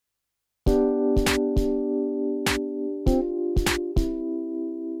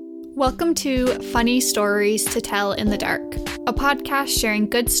Welcome to Funny Stories to Tell in the Dark, a podcast sharing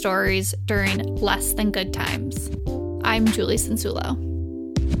good stories during less than good times. I'm Julie Sensulo.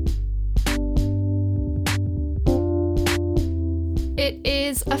 It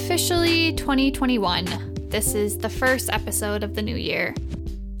is officially 2021. This is the first episode of the new year.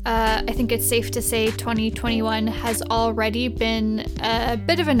 I think it's safe to say 2021 has already been a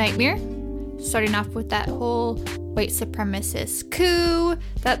bit of a nightmare, starting off with that whole white supremacist coup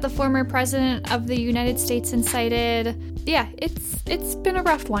that the former president of the United States incited. Yeah, it's been a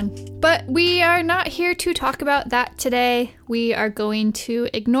rough one. But we are not here to talk about that today. We are going to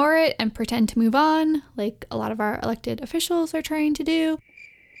ignore it and pretend to move on, like a lot of our elected officials are trying to do.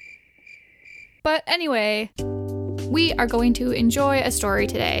 But anyway, we are going to enjoy a story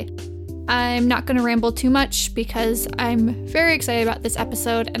today. I'm not going to ramble too much because I'm very excited about this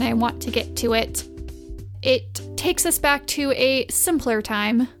episode and I want to get to it. It takes us back to a simpler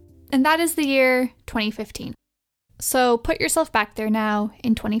time, and that is the year 2015. So put yourself back there now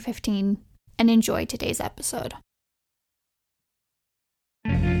in 2015 and enjoy today's episode.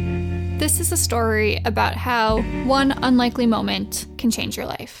 This is a story about how one unlikely moment can change your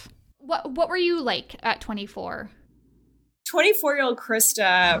life. What were you like at 24? 24-year-old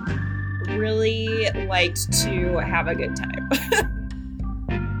Krista really liked to have a good time.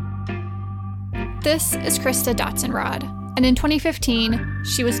 This is Krista Dotson-Rod, and in 2015,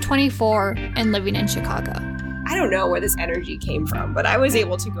 she was 24 and living in Chicago. I don't know where this energy came from, but I was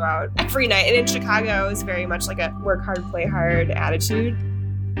able to go out every night. And in Chicago, it was very much like a work hard, play hard attitude.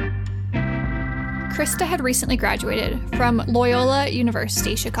 Krista had recently graduated from Loyola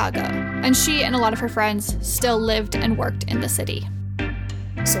University, Chicago, and she and a lot of her friends still lived and worked in the city.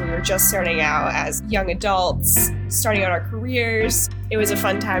 So we were just starting out as young adults, starting out our careers. It was a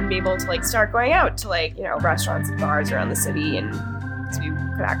fun time to be able to start going out to restaurants and bars around the city, and so we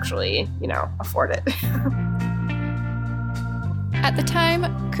could actually, afford it. At the time,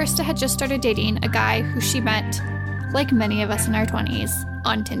 Krista had just started dating a guy who she met, like many of us in our 20s,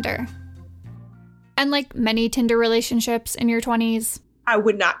 on Tinder. And like many Tinder relationships in your 20s, I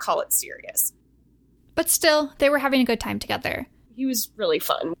would not call it serious. But still, they were having a good time together. He was really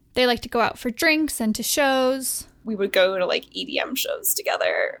fun. They liked to go out for drinks and to shows. We would go to EDM shows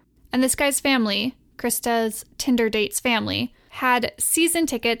together. And this guy's family, Krista's Tinder date's family, had season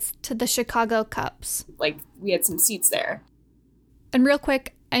tickets to the Chicago Cubs. We had some seats there. And real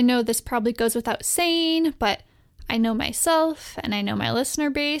quick, I know this probably goes without saying, but I know myself and I know my listener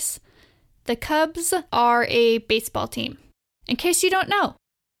base. The Cubs are a baseball team, in case you don't know.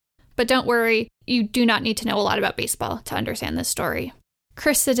 But don't worry, you do not need to know a lot about baseball to understand this story.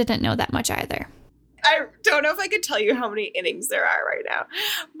 Krista didn't know that much either. I don't know if I could tell you how many innings there are right now,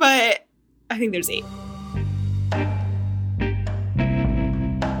 but I think there's 8.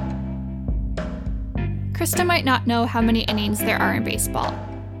 Krista might not know how many innings there are in baseball,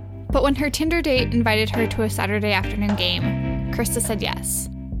 but when her Tinder date invited her to a Saturday afternoon game, Krista said yes.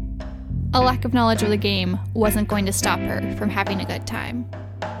 A lack of knowledge of the game wasn't going to stop her from having a good time.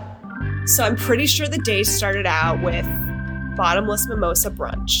 So I'm pretty sure the day started out with bottomless mimosa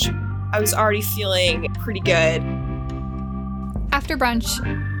brunch. I was already feeling pretty good. After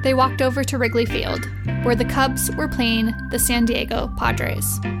brunch, they walked over to Wrigley Field, where the Cubs were playing the San Diego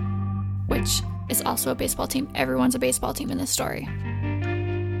Padres, which is also a baseball team. Everyone's a baseball team in this story.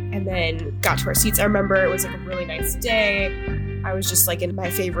 And then got to our seats. I remember it was a really nice day. I was just in my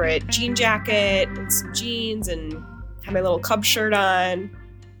favorite jean jacket and some jeans and had my little Cubs shirt on.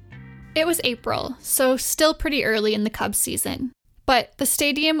 It was April, so still pretty early in the Cubs season, but the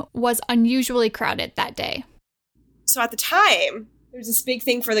stadium was unusually crowded that day. So at the time, there's this big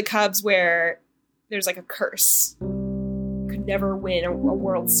thing for the Cubs where there's a curse. You could never win a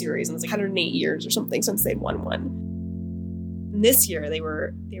World Series, and it's 108 years or something since they'd won one. And this year, they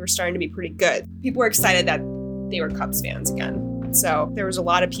were starting to be pretty good. People were excited that they were Cubs fans again. So there was a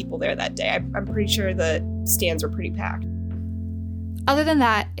lot of people there that day. I'm pretty sure the stands were pretty packed. Other than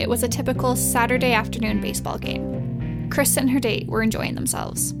that, it was a typical Saturday afternoon baseball game. Krista and her date were enjoying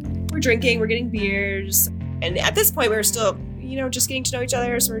themselves. We're drinking, we're getting beers, and at this point we were still, just getting to know each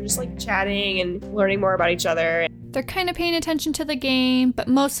other, so we're just chatting and learning more about each other. They're kind of paying attention to the game, but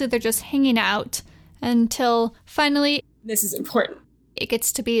mostly they're just hanging out until finally, this is important, it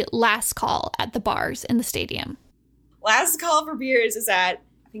gets to be last call at the bars in the stadium. Last call for beers is at,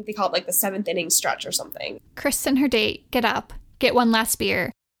 I think they call it the 7th inning stretch or something. Krista and her date get up, get one last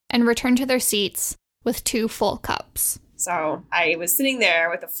beer, and return to their seats with 2 full cups. So I was sitting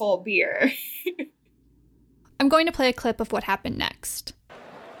there with a full beer. I'm going to play a clip of what happened next.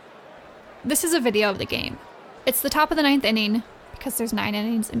 This is a video of the game. It's the top of the 9th inning. because there's 9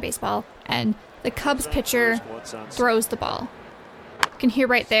 innings in baseball, and the Cubs pitcher throws the ball. You can hear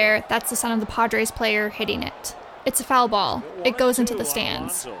right there, that's the sound of the Padres player hitting it. It's a foul ball. It goes into the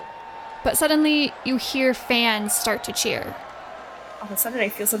stands. But suddenly, you hear fans start to cheer. All of a sudden, I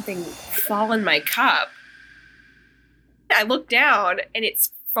feel something fall in my cup. I look down, and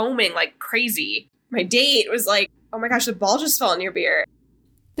it's foaming like crazy. My date was like, oh my gosh, the ball just fell in your beer.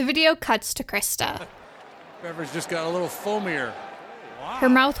 The video cuts to Krista. Beverage just got a little foamier. Wow. Her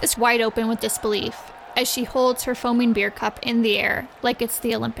mouth is wide open with disbelief as she holds her foaming beer cup in the air like it's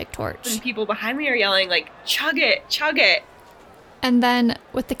the Olympic torch. And people behind me are yelling like, chug it, chug it. And then,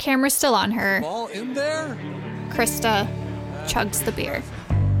 with the camera still on her, Ball in there? Krista chugs the beer.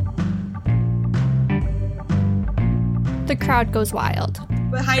 The crowd goes wild.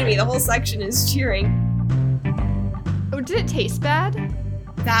 Behind me, the whole section is cheering. Oh, did it taste bad?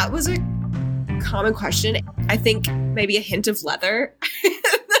 That was a common question. I think maybe a hint of leather.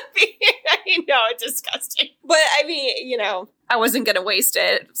 I know, it's disgusting. But I mean, you know, I wasn't going to waste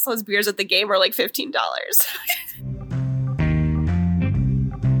it. So those beers at the game were like $15.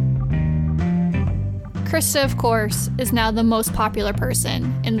 Krista, of course, is now the most popular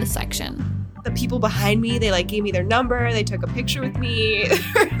person in the section. The people behind me, they like gave me their number. They took a picture with me.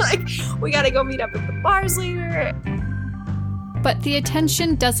 They're like, we got to go meet up at the bars later. But the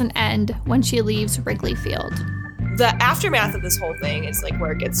attention doesn't end when she leaves Wrigley Field. The aftermath of this whole thing is like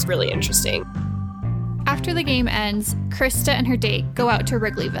where it gets really interesting. After the game ends, Krista and her date go out to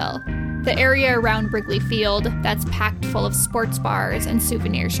Wrigleyville, the area around Wrigley Field that's packed full of sports bars and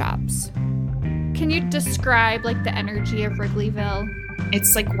souvenir shops. Can you describe like the energy of Wrigleyville?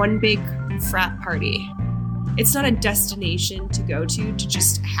 It's like one big frat party. It's not a destination to go to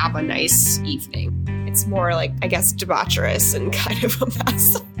just have a nice evening. It's more like, I guess, debaucherous and kind of a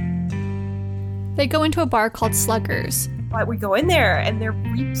mess. They go into a bar called Sluggers. But we go in there and they're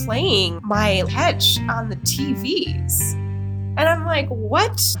replaying my catch on the TVs. And I'm like,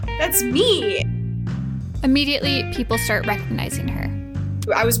 what? That's me. Immediately, people start recognizing her.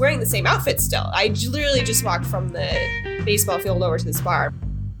 I was wearing the same outfit still. I literally just walked from the baseball field over to this bar.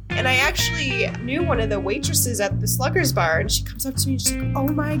 And I actually knew one of the waitresses at the Sluggers bar, and she comes up to me and she's like, oh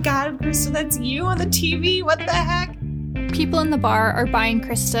my God, Krista, that's you on the TV? What the heck? People in the bar are buying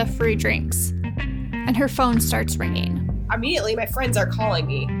Krista free drinks, and her phone starts ringing. Immediately, my friends are calling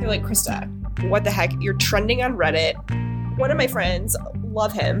me. They're like, Krista, what the heck? You're trending on Reddit. One of my friends,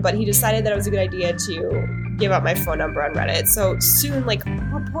 love him, but he decided that it was a good idea to give out my phone number on Reddit. So soon, like,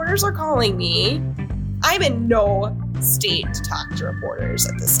 reporters are calling me. I'm in no state to talk to reporters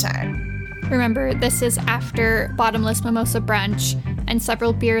at this time. Remember, this is after bottomless mimosa brunch and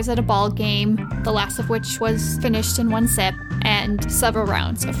several beers at a ball game, the last of which was finished in one sip, and several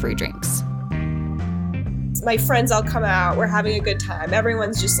rounds of free drinks. My friends all come out. We're having a good time.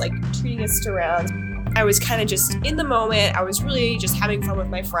 Everyone's just like treating us to rounds. I was kind of just in the moment. I was really just having fun with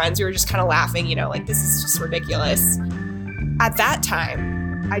my friends. We were just kind of laughing, you know, like this is just ridiculous. At that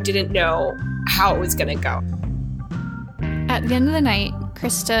time, I didn't know how it was going to go. At the end of the night,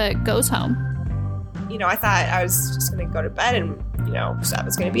 Krista goes home. You know, I thought I was just going to go to bed and, you know, so that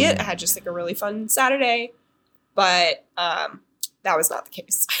was going to be it. I had just like a really fun Saturday, but that was not the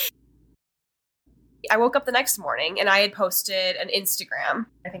case. I woke up the next morning and I had posted an Instagram.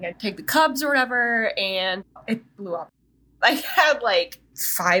 I think I'd take the Cubs or whatever, and it blew up. I had like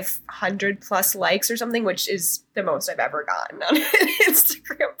 500 plus likes or something, which is the most I've ever gotten on an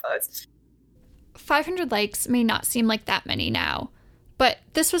Instagram post. 500 likes may not seem like that many now, but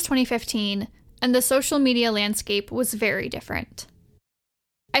this was 2015, and the social media landscape was very different.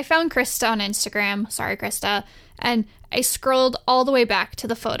 I found Krista on Instagram, sorry Krista, and I scrolled all the way back to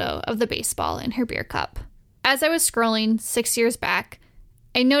the photo of the baseball in her beer cup. As I was scrolling 6 years back,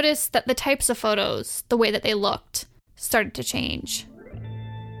 I noticed that the types of photos, the way that they looked, started to change.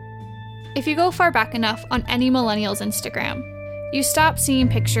 If you go far back enough on any millennial's Instagram, you stop seeing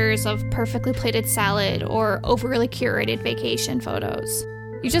pictures of perfectly plated salad or overly curated vacation photos.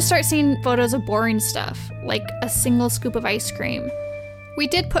 You just start seeing photos of boring stuff, like a single scoop of ice cream. We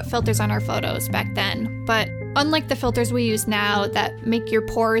did put filters on our photos back then, but unlike the filters we use now that make your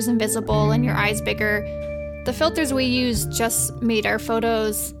pores invisible and your eyes bigger, the filters we used just made our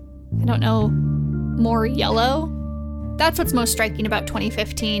photos, I don't know, more yellow? That's what's most striking about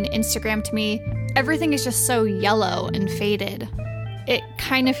 2015 Instagram to me. Everything is just so yellow and faded. It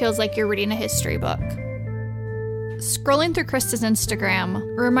kind of feels like you're reading a history book. Scrolling through Krista's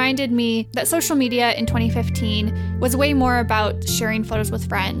Instagram reminded me that social media in 2015 was way more about sharing photos with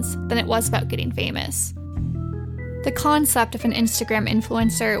friends than it was about getting famous. The concept of an Instagram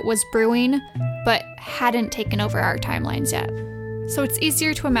influencer was brewing, but hadn't taken over our timelines yet. So it's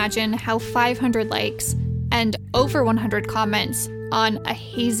easier to imagine how 500 likes and over 100 comments on a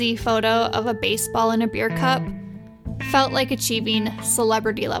hazy photo of a baseball in a beer cup felt like achieving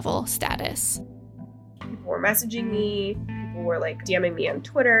celebrity-level status. People were messaging me, people were like DMing me on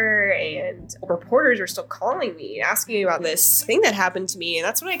Twitter, and reporters were still calling me, asking me about this thing that happened to me. And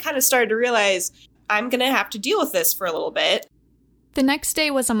that's when I kind of started to realize I'm going to have to deal with this for a little bit. The next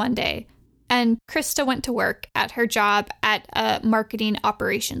day was a Monday, and Krista went to work at her job at a marketing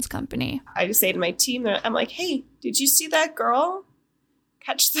operations company. I just say to my team, I'm like, hey, did you see that girl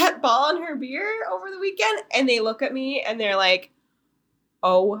catch that ball in her beer over the weekend? And they look at me and they're like,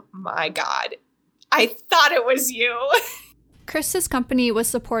 oh my God, I thought it was you. Krista's company was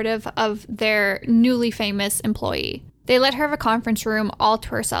supportive of their newly famous employee. They let her have a conference room all to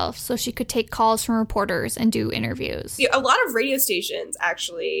herself so she could take calls from reporters and do interviews. A lot of radio stations,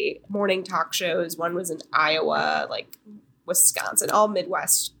 actually, morning talk shows, one was in Iowa, like Wisconsin, all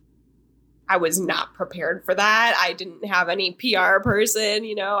Midwest. I was not prepared for that. I didn't have any PR person,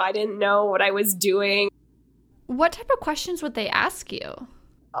 I didn't know what I was doing. What type of questions would they ask you?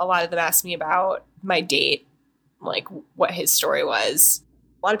 A lot of them asked me about my date, like what his story was.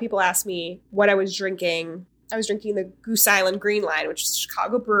 A lot of people asked me what I was drinking. I was drinking the Goose Island Green Line, which is a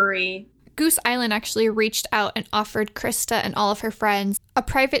Chicago brewery. Goose Island actually reached out and offered Krista and all of her friends a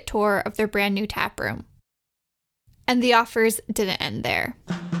private tour of their brand new tap room. And the offers didn't end there.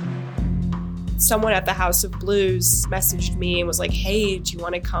 Someone at the House of Blues messaged me and was like, hey, do you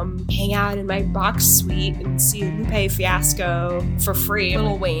want to come hang out in my box suite and see Lupe Fiasco for free?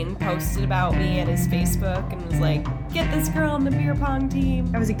 Lil Wayne posted about me at his Facebook and was like, get this girl on the beer pong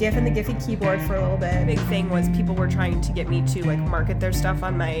team. I was a GIF in the Giphy keyboard for a little bit. Big thing was people were trying to get me to market their stuff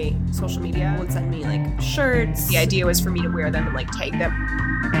on my social media and send me shirts. The idea was for me to wear them and tag them.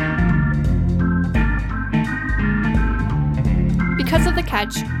 Because of the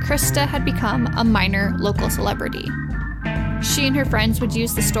catch, Krista had become a minor local celebrity. She and her friends would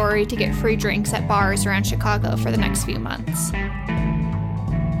use the story to get free drinks at bars around Chicago for the next few months.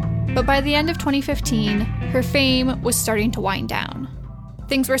 But by the end of 2015, her fame was starting to wind down.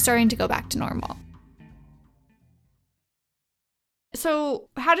 Things were starting to go back to normal. So,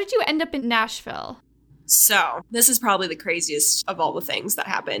 how did you end up in Nashville? So, this is probably the craziest of all the things that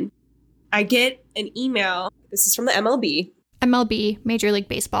happened. I get an email. This is from the MLB. MLB, Major League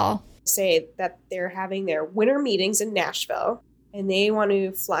Baseball. Say that they're having their winter meetings in Nashville, and they want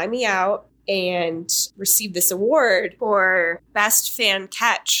to fly me out and receive this award for Best Fan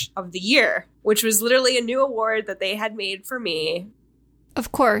Catch of the Year, which was literally a new award that they had made for me.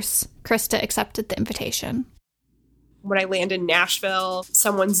 Of course, Krista accepted the invitation. When I land in Nashville,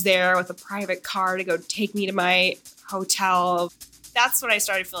 someone's there with a private car to go take me to my hotel. That's when I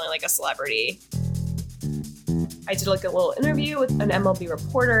started feeling like a celebrity. I did a little interview with an MLB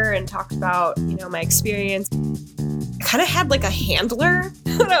reporter and talked about, my experience. I kind of had a handler.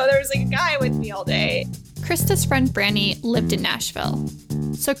 I don't know, there was a guy with me all day. Krista's friend Franny lived in Nashville.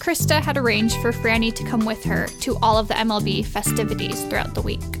 So Krista had arranged for Franny to come with her to all of the MLB festivities throughout the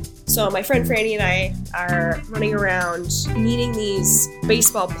week. So my friend Franny and I are running around meeting these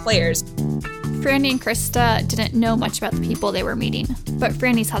baseball players. Franny and Krista didn't know much about the people they were meeting, but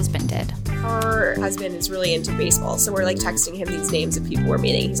Franny's husband did. Her husband is really into baseball, so we're texting him these names of people we're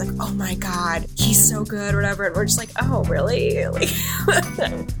meeting. He's like, oh my God, he's so good, or whatever. And we're just like, oh, really?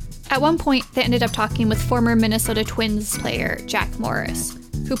 At one point, they ended up talking with former Minnesota Twins player Jack Morris,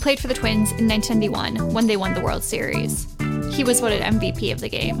 who played for the Twins in 1991 when they won the World Series. He was voted MVP of the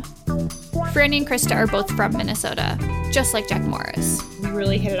game. Franny and Krista are both from Minnesota, just like Jack Morris. We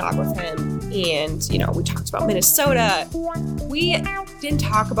really hit it off with him, and, we talked about Minnesota. We didn't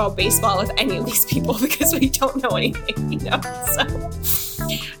talk about baseball with any of these people because we don't know anything, so.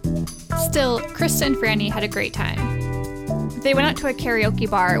 Still, Krista and Franny had a great time. They went out to a karaoke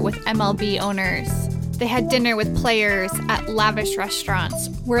bar with MLB owners. They had dinner with players at lavish restaurants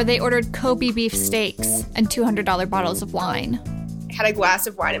where they ordered Kobe beef steaks and $200 bottles of wine. I had a glass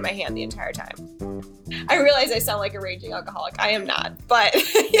of wine in my hand the entire time. I realize I sound like a raging alcoholic. I am not, but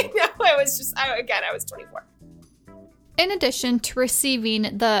I was 24. In addition to receiving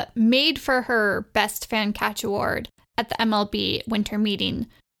the Made for Her Best Fan Catch Award at the MLB winter meeting,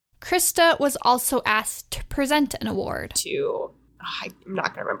 Krista was also asked to present an award. I'm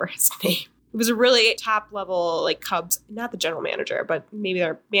not going to remember his name. It was a really top level, Cubs, not the general manager, but maybe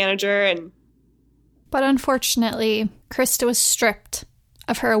their manager. But unfortunately, Krista was stripped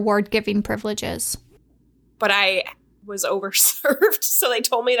of her award-giving privileges. But I was overserved, so they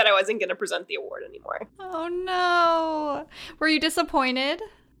told me that I wasn't going to present the award anymore. Oh no! Were you disappointed?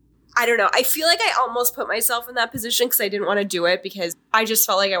 I don't know. I feel like I almost put myself in that position because I didn't want to do it because I just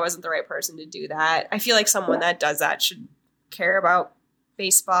felt like I wasn't the right person to do that. I feel like someone that does that should care about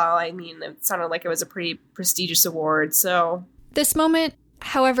baseball. I mean, it sounded like it was a pretty prestigious award, so. This moment,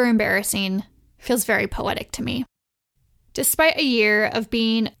 however embarrassing, feels very poetic to me. Despite a year of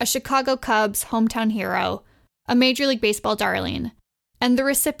being a Chicago Cubs hometown hero, a Major League Baseball darling, and the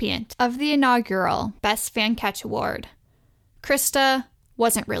recipient of the inaugural Best Fan Catch Award, Krista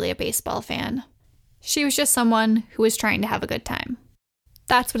wasn't really a baseball fan. She was just someone who was trying to have a good time.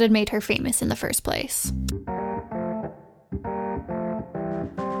 That's what had made her famous in the first place.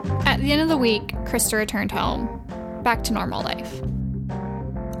 At the end of the week, Krista returned home, back to normal life.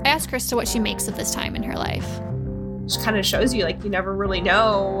 I asked Krista what she makes of this time in her life. It just kind of shows you, like, you never really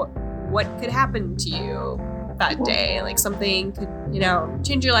know what could happen to you that day. Like, something could, you know,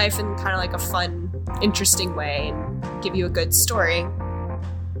 change your life in kind of like a fun, interesting way and give you a good story.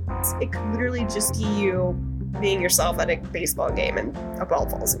 It could literally just be you being yourself at a baseball game and a ball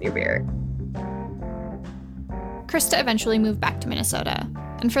falls in your beer. Krista eventually moved back to Minnesota,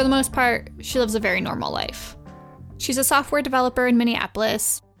 and for the most part, she lives a very normal life. She's a software developer in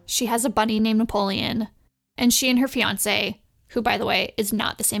Minneapolis, she has a buddy named Napoleon, and she and her fiancé, who by the way is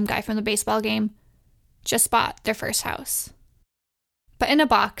not the same guy from the baseball game, just bought their first house. But in a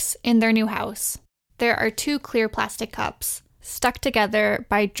box in their new house, there are 2 clear plastic cups stuck together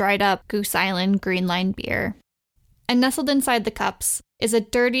by dried up Goose Island Green Line beer. And nestled inside the cups is a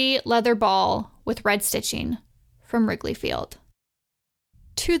dirty leather ball with red stitching from Wrigley Field.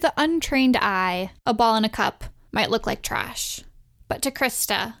 To the untrained eye, a ball in a cup might look like trash. But to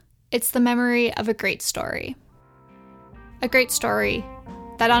Krista, it's the memory of a great story. A great story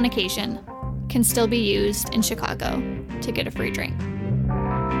that on occasion can still be used in Chicago to get a free drink.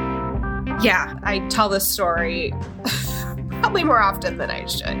 Yeah, I tell this story probably more often than I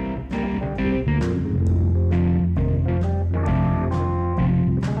should.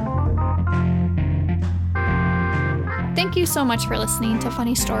 Thank you so much for listening to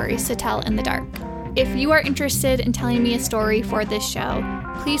Funny Stories to Tell in the Dark. If you are interested in telling me a story for this show,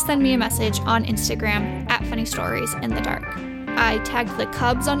 please send me a message on Instagram at Funny Stories in the Dark. I tagged the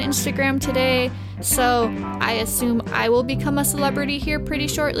Cubs on Instagram today, so I assume I will become a celebrity here pretty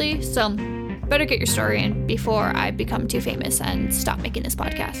shortly, so better get your story in before I become too famous and stop making this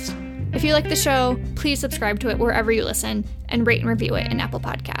podcast. If you like the show, please subscribe to it wherever you listen and rate and review it in Apple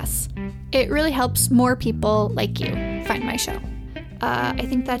Podcasts. It really helps more people like you find my show. I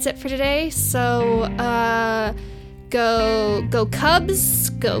think that's it for today, so go Cubs,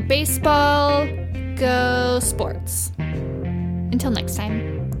 go baseball, go sports. Until next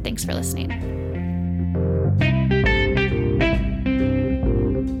time, thanks for listening.